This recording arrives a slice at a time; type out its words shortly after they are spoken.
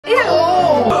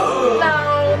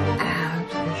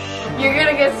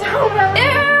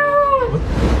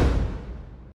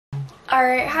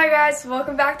Alright, hi guys,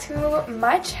 welcome back to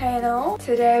my channel.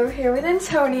 Today we're here with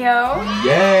Antonio. Yay!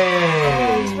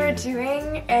 And we're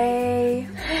doing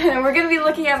we're gonna be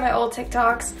looking at my old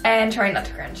TikToks and trying not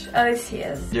to cringe. At least he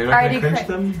is. You're not gonna cringe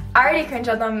them? I already cringe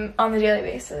at them on the daily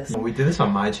basis. Well, we did this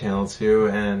on my channel too,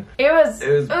 and it was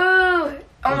ooh.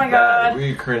 Oh my god.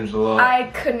 We cringed a lot. I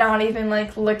could not even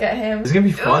like look at him. It's gonna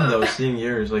be fun though, seeing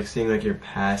yours, like seeing like your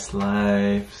past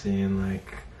life, seeing like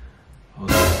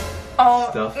all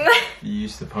the stuff you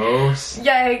used to post.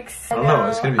 Yikes. I don't know,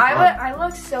 it's gonna be fun. I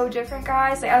look so different,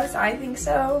 guys. Like, at least I think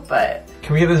so, but...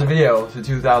 Can we get this video to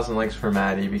 2,000 likes for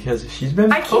Maddie? Because she's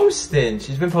been posting.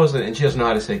 She's been posting and she doesn't know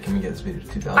how to say, can we get this video to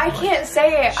 2,000 likes? I can't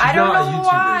say it. I don't know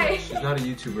why. She's not a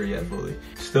YouTuber yet, fully.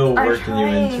 Still working you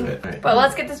into it. Right. But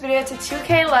let's get this video to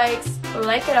 2K likes.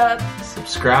 Like it up.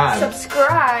 Subscribe.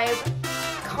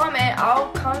 Comment. I'll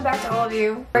comment back to all of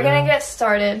you. We're gonna get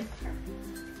started.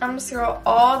 I'm gonna scroll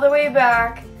all the way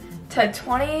back to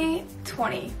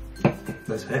 2020.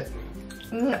 That's it?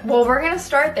 Well, we're gonna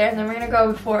start there and then we're gonna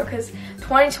go before, because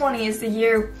 2020 is the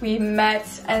year we met,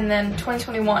 and then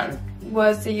 2021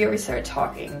 was the year we started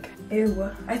talking.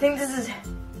 Ew. I think this is...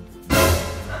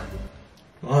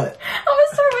 What? I'm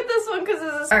gonna start with this one because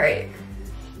this is... Alright.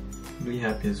 Be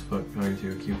happy as fuck going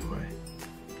to a cute boy.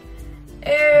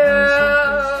 Ew.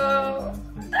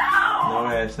 No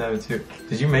way, I snapped it too.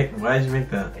 Why did you make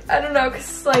that? I don't know,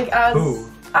 cause like I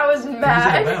was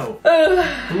mad.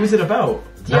 Who was it about?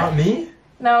 Not me?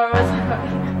 No, it wasn't about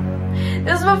me.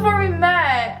 This was before we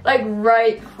met. Like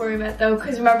right before we met though,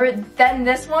 cause remember, then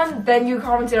this one, then you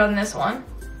commented on this one.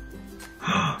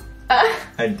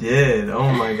 I did.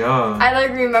 Oh my god. I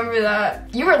like remember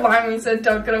that. You were lying when you said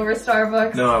Dunkin' over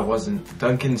Starbucks. No, I wasn't.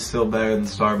 Dunkin's still better than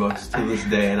Starbucks to this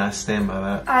day, and I stand by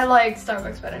that. I like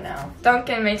Starbucks better now.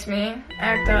 Dunkin' makes me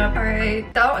act up.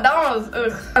 Alright. That one was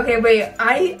ugh. Okay, wait.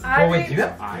 Wait, do you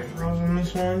have eyebrows on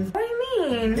this one? What do you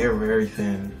mean? They're very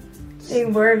thin. They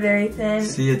were very thin.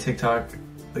 See a TikTok.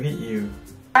 Look at you.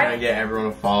 Trying to get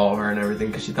everyone to follow her and everything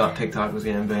because she thought TikTok was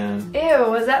getting banned. Ew,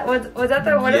 was that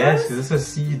the one? Yes, because this is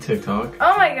C TikTok.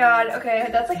 Oh my god, okay,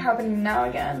 that's like happening now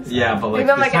again. So. Yeah, but like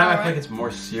this time I feel like it's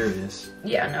more serious.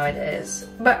 Yeah, no it is.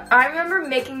 But I remember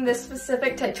making this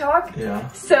specific TikTok. Yeah.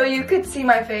 So you could see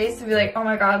my face and be like, oh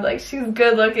my god, like she's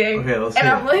good looking. Okay, let's see it.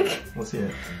 And I'm like... Let's see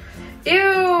it. Ew!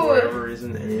 For whatever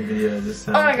reason, any video just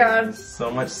sounds oh my god. So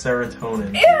much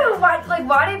serotonin. Ew!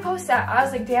 Why did you post that? I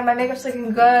was like, damn, my makeup's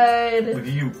looking good. Look at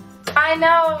you. I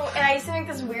know, and I used to make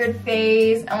this weird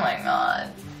face. Oh my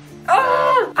god.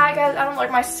 Oh! I don't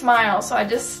like my smile, so I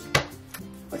just...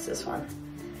 What's this one?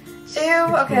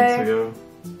 Ew, okay.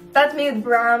 That's me with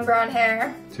brown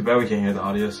hair. Too bad we can't hear the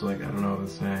audio, so like, I don't know what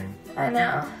it's saying. I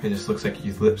know. It just looks like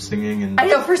you lip singing and... I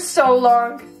know, for so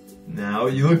long. Now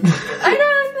you look... I know,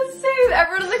 I look the same.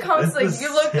 Everyone in the comments like,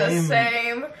 you look the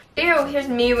same. Ew, here's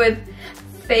me with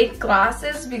fake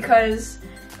glasses because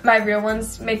my real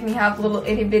ones make me have little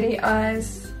itty bitty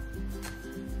eyes.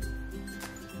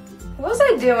 What was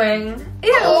I doing?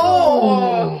 Ew.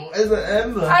 Oh, it's an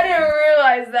Emma. I didn't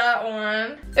realize that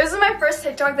one. This was my first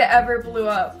TikTok that ever blew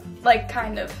up. Like,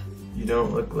 kind of. You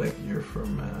don't look like you're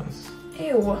from Mass.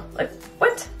 Ew. Like,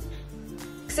 what?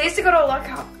 Because I used to go to a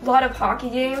lot of hockey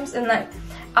games, and like,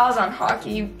 I was on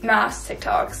hockey Mass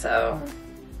TikTok, so...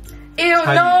 Ew,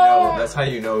 no! That's how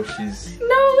you know she's...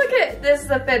 No, look at this is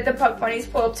the fit the Puck Bunnies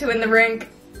pull up to in the rink.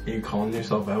 Are you calling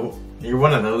yourself out? You're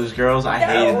one of those girls? I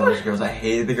hated those girls. I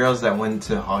hated the girls that went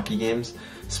to hockey games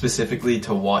specifically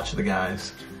to watch the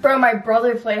guys. Bro, my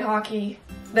brother played hockey.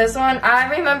 This one, I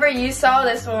remember you saw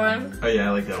this one. Oh yeah,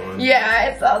 I like that one.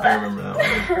 Yeah, I saw that. I remember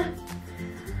that one.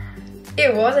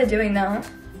 Ew, what was I doing now?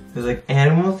 It was like,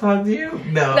 animals talk to you?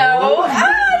 No. No.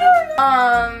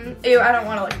 Ew, I don't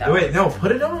want to look that Wait, no,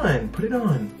 put it on. Put it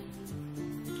on.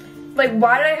 Like,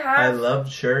 why did I have... I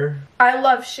love Cher. I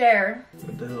love Cher.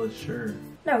 What the hell is Cher?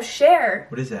 No, Cher.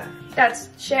 What is that? That's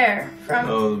Cher from...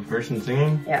 Oh, the person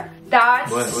singing? Yeah.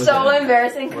 That's so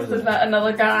embarrassing because it's not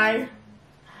another guy.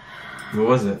 What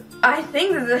was it? I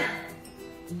think the...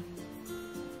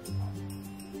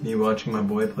 Me watching my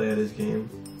boy play at his game.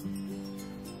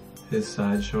 His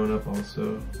side showing up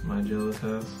also. My jealous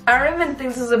ass. I don't even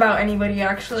think this is about anybody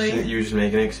actually. You were just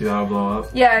making it because you thought it would blow up?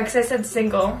 Yeah, because I said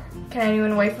single. Can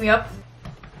anyone wipe me up?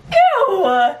 Ew!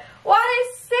 Why did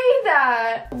I say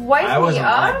that? Wipe me up? I wasn't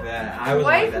like that.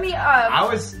 Wipe me up. I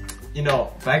was, you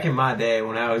know, back in my day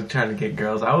when I was trying to get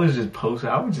girls, I was just posting,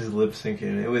 I was just lip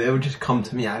syncing. It would just come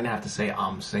to me. I didn't have to say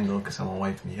I'm single because someone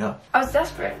wiped me up. I was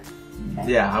desperate.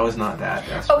 Yeah, I was not that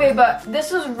desperate. Okay, but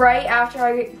this was right after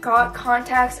I got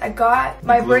contacts. I got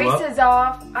my braces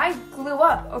off. I glue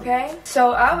up, okay?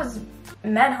 So I was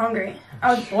men hungry.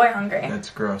 I was boy hungry. That's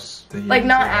gross. Like,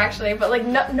 not actually, but like,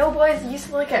 no boys used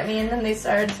to look at me and then they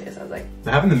started to, so I was like...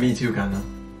 That happened to me too, kinda.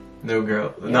 No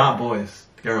girl, not boys.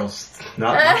 Girls,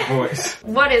 not boys.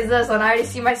 What is this one? I already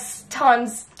see my tongue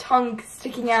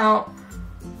sticking out.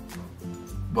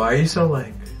 Why are you so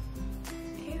like...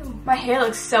 Ew. My hair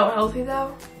looks so healthy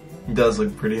though. It does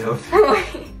look pretty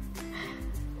healthy.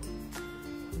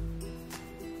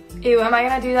 Ew, am I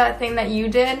gonna do that thing that you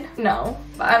did? No,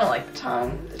 but I don't like the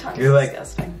tongue. The tongue is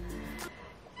disgusting.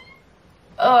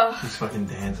 Ugh. She's fucking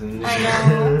dancing. I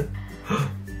know.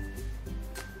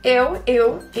 Ew,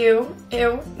 ew, ew,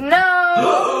 ew.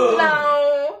 No!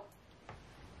 No!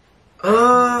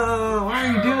 Why are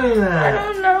you doing that? I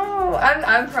don't know.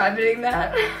 I'm privating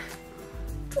that.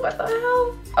 What the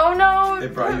hell? Oh no!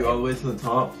 It brought you all the way to the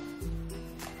top.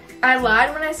 I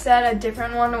lied when I said a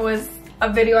different one was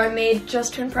a video I made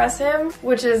just to impress him,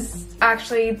 which is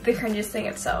actually the cringiest thing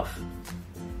itself.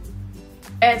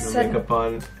 And it said, makeup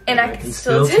on, and I can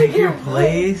still take your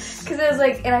place. Because it was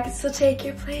like, and I can still take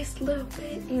your place a little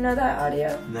bit. You know that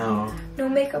audio? No. No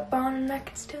makeup on and I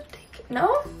can still take it.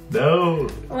 No? No.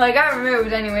 Well, I got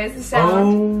removed anyways, the sound.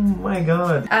 Oh my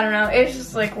god. I don't know, it's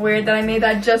just like weird that I made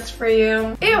that just for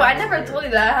you. Ew, I never told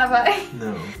you that, have I?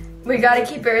 No. We gotta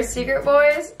keep it a secret,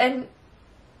 boys, and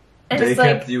they it's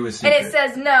kept like, you a secret. and it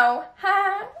says no.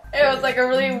 Ha! It was like a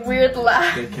really weird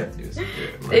laugh. They kept you a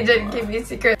secret. They didn't keep me a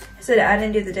secret. I said I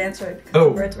didn't do the dance right because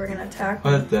the birds were gonna attack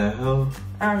me. What the hell?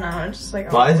 I don't know, it's just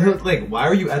like why does it look like, why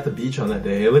were you at the beach on that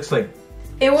day? It looks like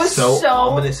it was so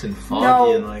ominous and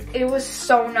foggy and like... it was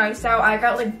so nice out. I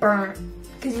got like burnt.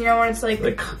 Because you know when it's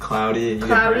like cloudy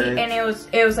and it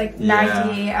was like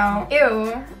 90 out.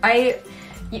 Ew.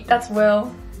 That's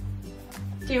Will.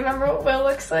 Do you remember what Will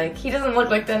looks like? He doesn't look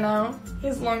like that now. He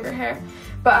has longer hair.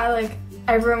 But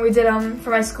everyone, we did for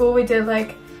my school, we did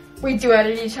like, we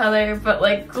duetted each other, but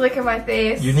like, look at my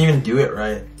face. You didn't even do it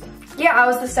right. Yeah, I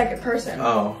was the second person.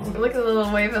 Oh. Look at the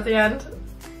little wave at the end.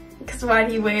 Because why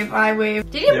did he wave? I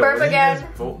waved. Did you burp again?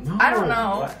 No. I don't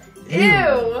know.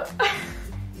 Ew.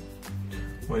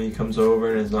 When he comes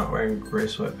over and is not wearing gray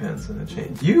sweatpants and a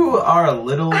chain. You are a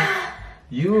little, What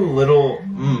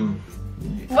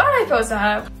am I supposed to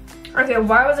have? Okay,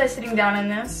 why was I sitting down in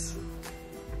this?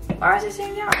 Why was I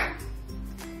sitting down?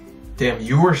 Damn,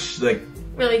 you were like...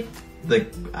 Really?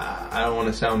 Like, I don't want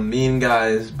to sound mean,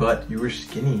 guys, but you were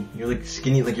skinny. You're like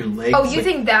skinny, like your legs. Oh, you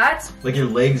think that? Like your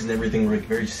legs and everything were like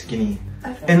very skinny.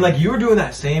 And like you were doing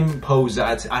that same pose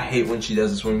that I hate when she does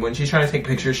this one. When she's trying to take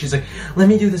pictures, she's like, let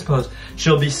me do this pose.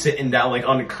 She'll be sitting down,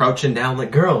 like crouching down,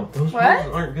 like, girl, those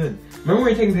poses aren't good. Remember when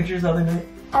we were taking pictures the other night?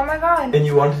 Oh my god. And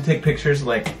you wanted to take pictures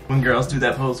like when girls do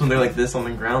that pose when they're like this on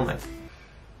the ground, like.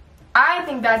 I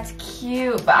think that's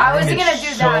cute, but I wasn't gonna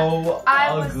do that. So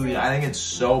ugly. I think it's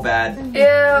so bad. Ew,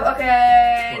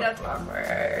 okay, that's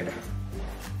awkward.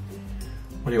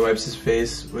 When he wipes his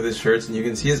face with his shirts and you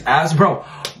can see his abs, bro.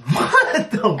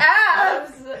 What the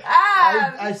abs?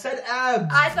 Abs. I said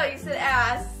abs. I thought you said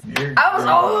ass. I was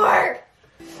over.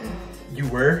 You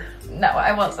were? No,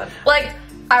 I wasn't. Like,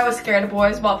 I was scared of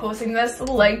boys while posting this,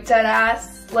 like dead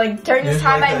ass. Like during this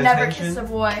time, I never kissed a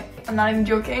boy. I'm not even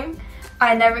joking.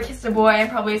 I never kissed a boy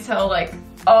and probably till like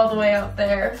all the way out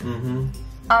there.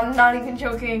 I'm not even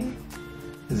joking.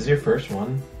 Is this your first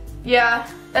one? Yeah,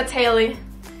 that's Haley.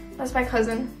 That's my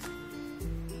cousin.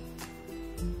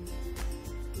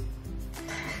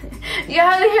 You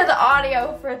have to hear the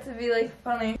audio for it to be like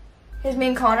funny. Here's me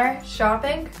and Connor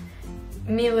shopping.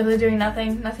 Me literally doing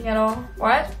nothing at all.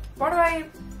 What? Why do I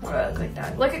look like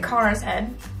that? Look at Connor's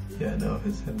head. Yeah, no,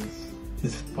 his head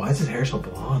is... Why is his hair so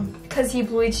blonde? Because he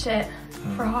bleached it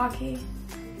for hockey.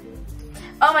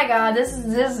 Oh my god, this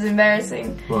is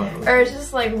embarrassing. What? Or it's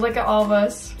just like, look at all of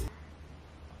us.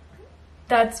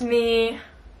 That's me.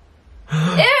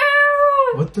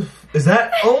 Ew! What the is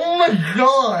that? Oh my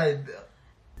god!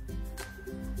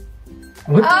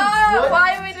 What the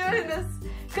why are we doing this?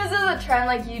 Because of the trend,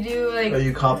 like you do, like... Oh,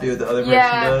 you copy what the other person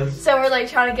does? So we're like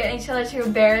trying to get each other to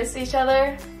embarrass each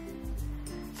other.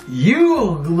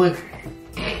 You look...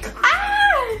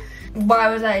 Ah! Why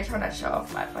was I trying to show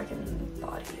off my fucking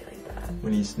body like that?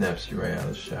 When he snaps you right out of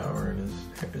the shower and his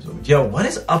hair is over. Yo, what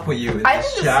is up with you? I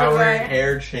think shower,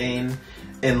 hair chain,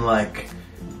 and like...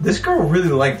 This girl really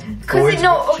liked boys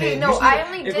I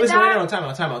only did that. No, time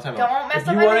out. Don't mess up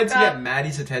my If you wanted to get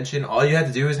Maddie's attention, all you had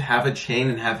to do is have a chain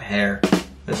and have hair.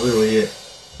 That's literally it.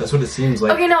 That's what it seems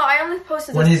like. Okay, no, I only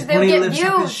posted this because they would get views. When he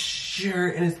lifts up his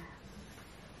shirt and his...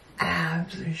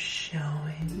 abs are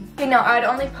showing. You know, I'd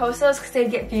only post those because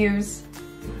they'd get views.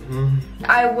 Mm-hmm.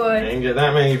 I would. I didn't get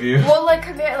that many views. Well, like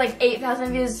compare like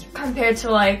 8,000 views compared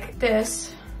to like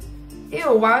this.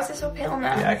 Ew, why was it so pale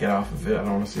now? Yeah, get off of it. I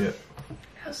don't want to see it.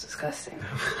 That was disgusting.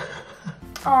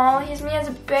 Oh, here's me as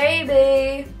a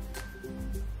baby.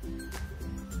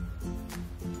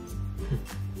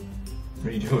 What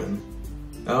are you doing?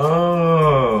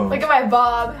 Oh. Look at my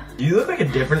bob. You look like a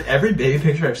different, every baby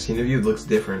picture I've seen of you looks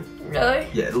different. Really?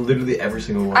 Yeah, literally every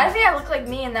single one. I think I look like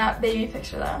me in that baby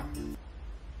picture though.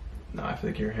 No, I feel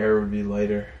like your hair would be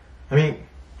lighter. I mean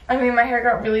my hair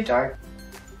got really dark.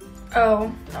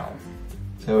 Oh, no.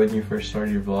 So when you first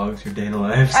started your vlogs, your day in the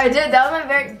life? I did, that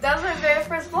was my very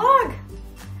first vlog.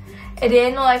 A day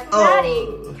in the life of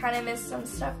Maddy. Kind of missed some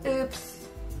stuff, oops.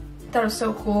 That was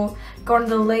so cool. Going to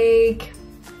the lake.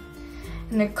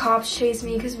 And the cops chased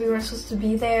me because we weren't supposed to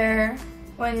be there.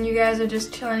 When you guys are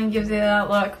just chilling and gives you that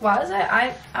look. Why was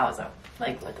I was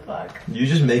like, what the fuck? You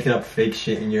just making up fake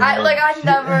shit in your head.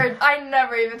 I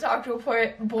never even talked to a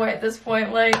boy at this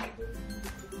point. Like,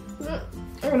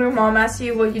 when your mom asked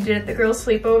you what you did at the girls'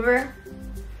 sleepover.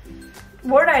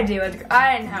 What did I do?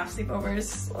 I didn't have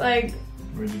sleepovers. Like,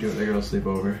 what did you do at the girls'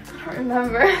 sleepover? I don't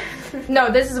remember. No,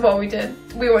 this is what we did.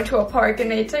 We went to a park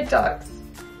and ate TikToks.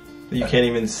 You can't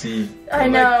even see. I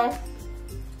know.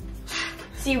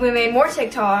 See, we made more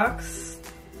TikToks.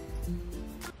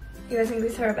 You guys think we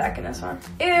throw it back in this one?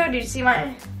 Ew, did you see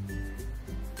my...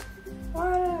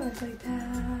 Why do I look like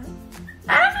that?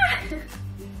 Ah!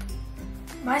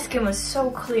 My skin was so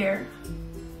clear.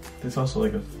 There's also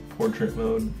like a portrait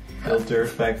mode filter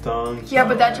effect on. Yeah,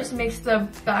 but that just makes the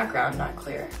background not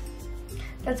clear.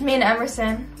 That's me and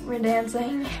Emerson. We're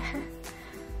dancing.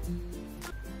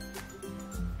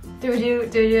 Did we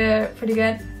do pretty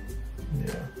good?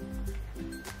 Yeah.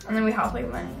 And then we hopped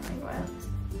like what?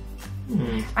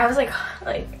 I was like,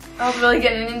 I was really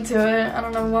getting into it. I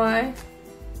don't know why.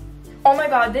 Oh my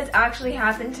god, this actually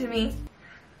happened to me.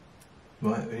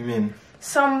 What do you mean?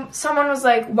 Someone was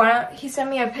like, he sent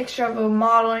me a picture of a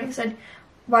model and he said,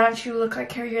 why don't you look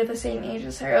like her? You're the same age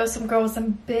as her. It was some girl with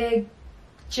some big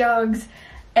jugs.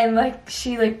 And like,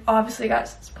 she like obviously got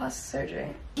plastic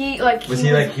surgery. He was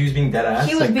being dead ass?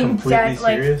 He was being completely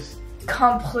serious?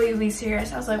 Completely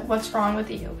serious. I was like, what's wrong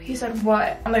with you? He said,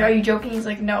 what? I'm like, are you joking? He's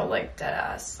like, no, like dead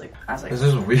ass. Like, I was like, this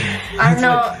is weird. I don't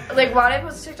know. Like, why did I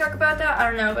post a TikTok about that? I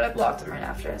don't know, but I blocked him right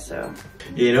after, so.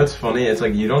 Yeah, you know what's funny? It's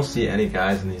like, you don't see any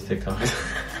guys in these TikToks.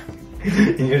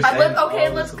 Okay,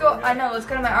 let's go. I know, let's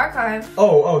go to my archive.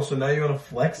 Oh, so now you want to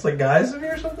flex like guys in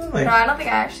here or something? Like, no, I don't think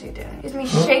I actually do. It's me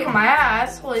shaking my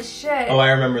ass. Holy shit. Oh,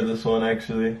 I remember this one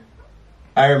actually.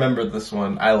 I remember this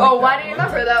one. I like. Oh, why do you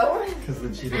remember that one? Because the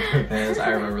cheetah print pants. I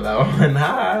remember that one.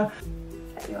 Ha.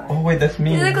 Oh wait, that's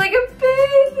me. You look like a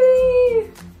baby.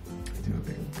 I do look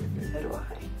like a baby. So do I.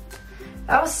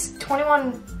 That was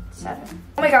 21/7.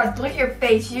 Oh my god, look at your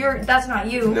face. That's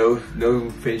not you. No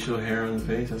facial hair on the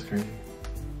face. That's crazy.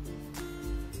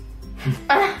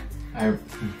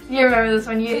 You remember this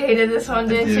one? You hated this one,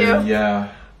 didn't you? Yeah.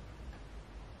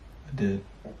 I did.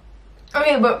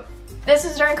 Okay, but this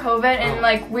is during COVID and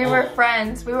like we were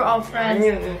friends. We were all friends.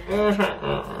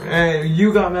 Hey,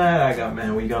 you got mad, I got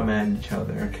mad. We got mad at each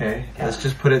other, okay? Yeah. Let's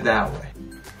just put it that way.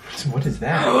 What is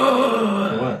that?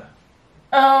 What?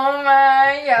 Oh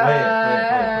my god.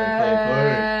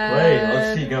 Play.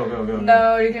 Let's see. Go.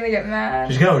 No, you're gonna get mad.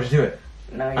 Just go. Just do it.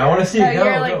 No, I want to see it. Go.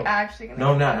 You're like actually gonna.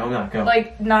 No, I'm not. Go.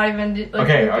 Like not even. Like,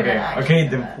 Okay.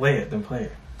 Then play it.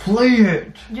 Play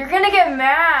it. You're gonna get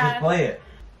mad. Just play it.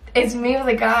 It's me with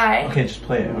a guy. Okay, just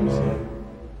play it. I want to see it.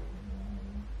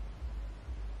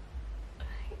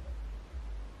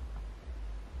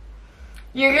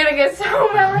 You're gonna get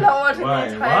so mad when I watch the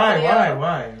entire video.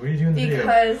 Why? What are you doing in the video?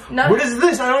 Because what is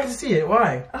this? I don't get to see it.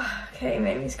 Why? Okay,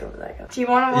 maybe let's go back up. Do you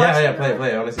want to watch? Yeah, play it.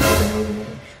 I want to see something.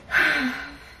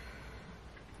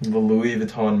 The Louis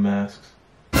Vuitton masks.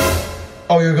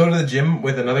 Oh, you'll go to the gym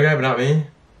with another guy, but not me?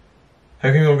 How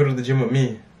come you won't go to the gym with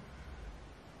me?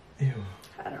 Ew.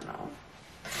 I don't know.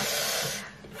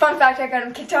 Fun fact, I got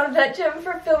him kicked out of that gym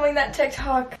for filming that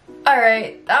TikTok.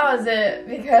 Alright, that was it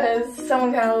because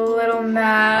someone got a little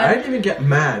mad. I didn't even get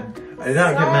mad. I did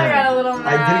not get mad. Got a little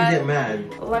mad. I didn't get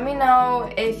mad. Let me know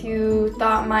if you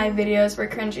thought my videos were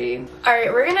cringy.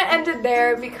 Alright, we're gonna end it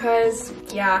there because,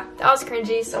 yeah, that was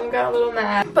cringy. Someone got a little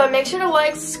mad. But make sure to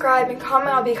like, subscribe, and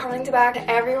comment. I'll be commenting back to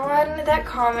everyone that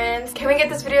comments. Can we get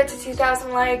this video to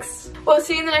 2,000 likes? We'll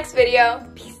see you in the next video.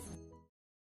 Peace.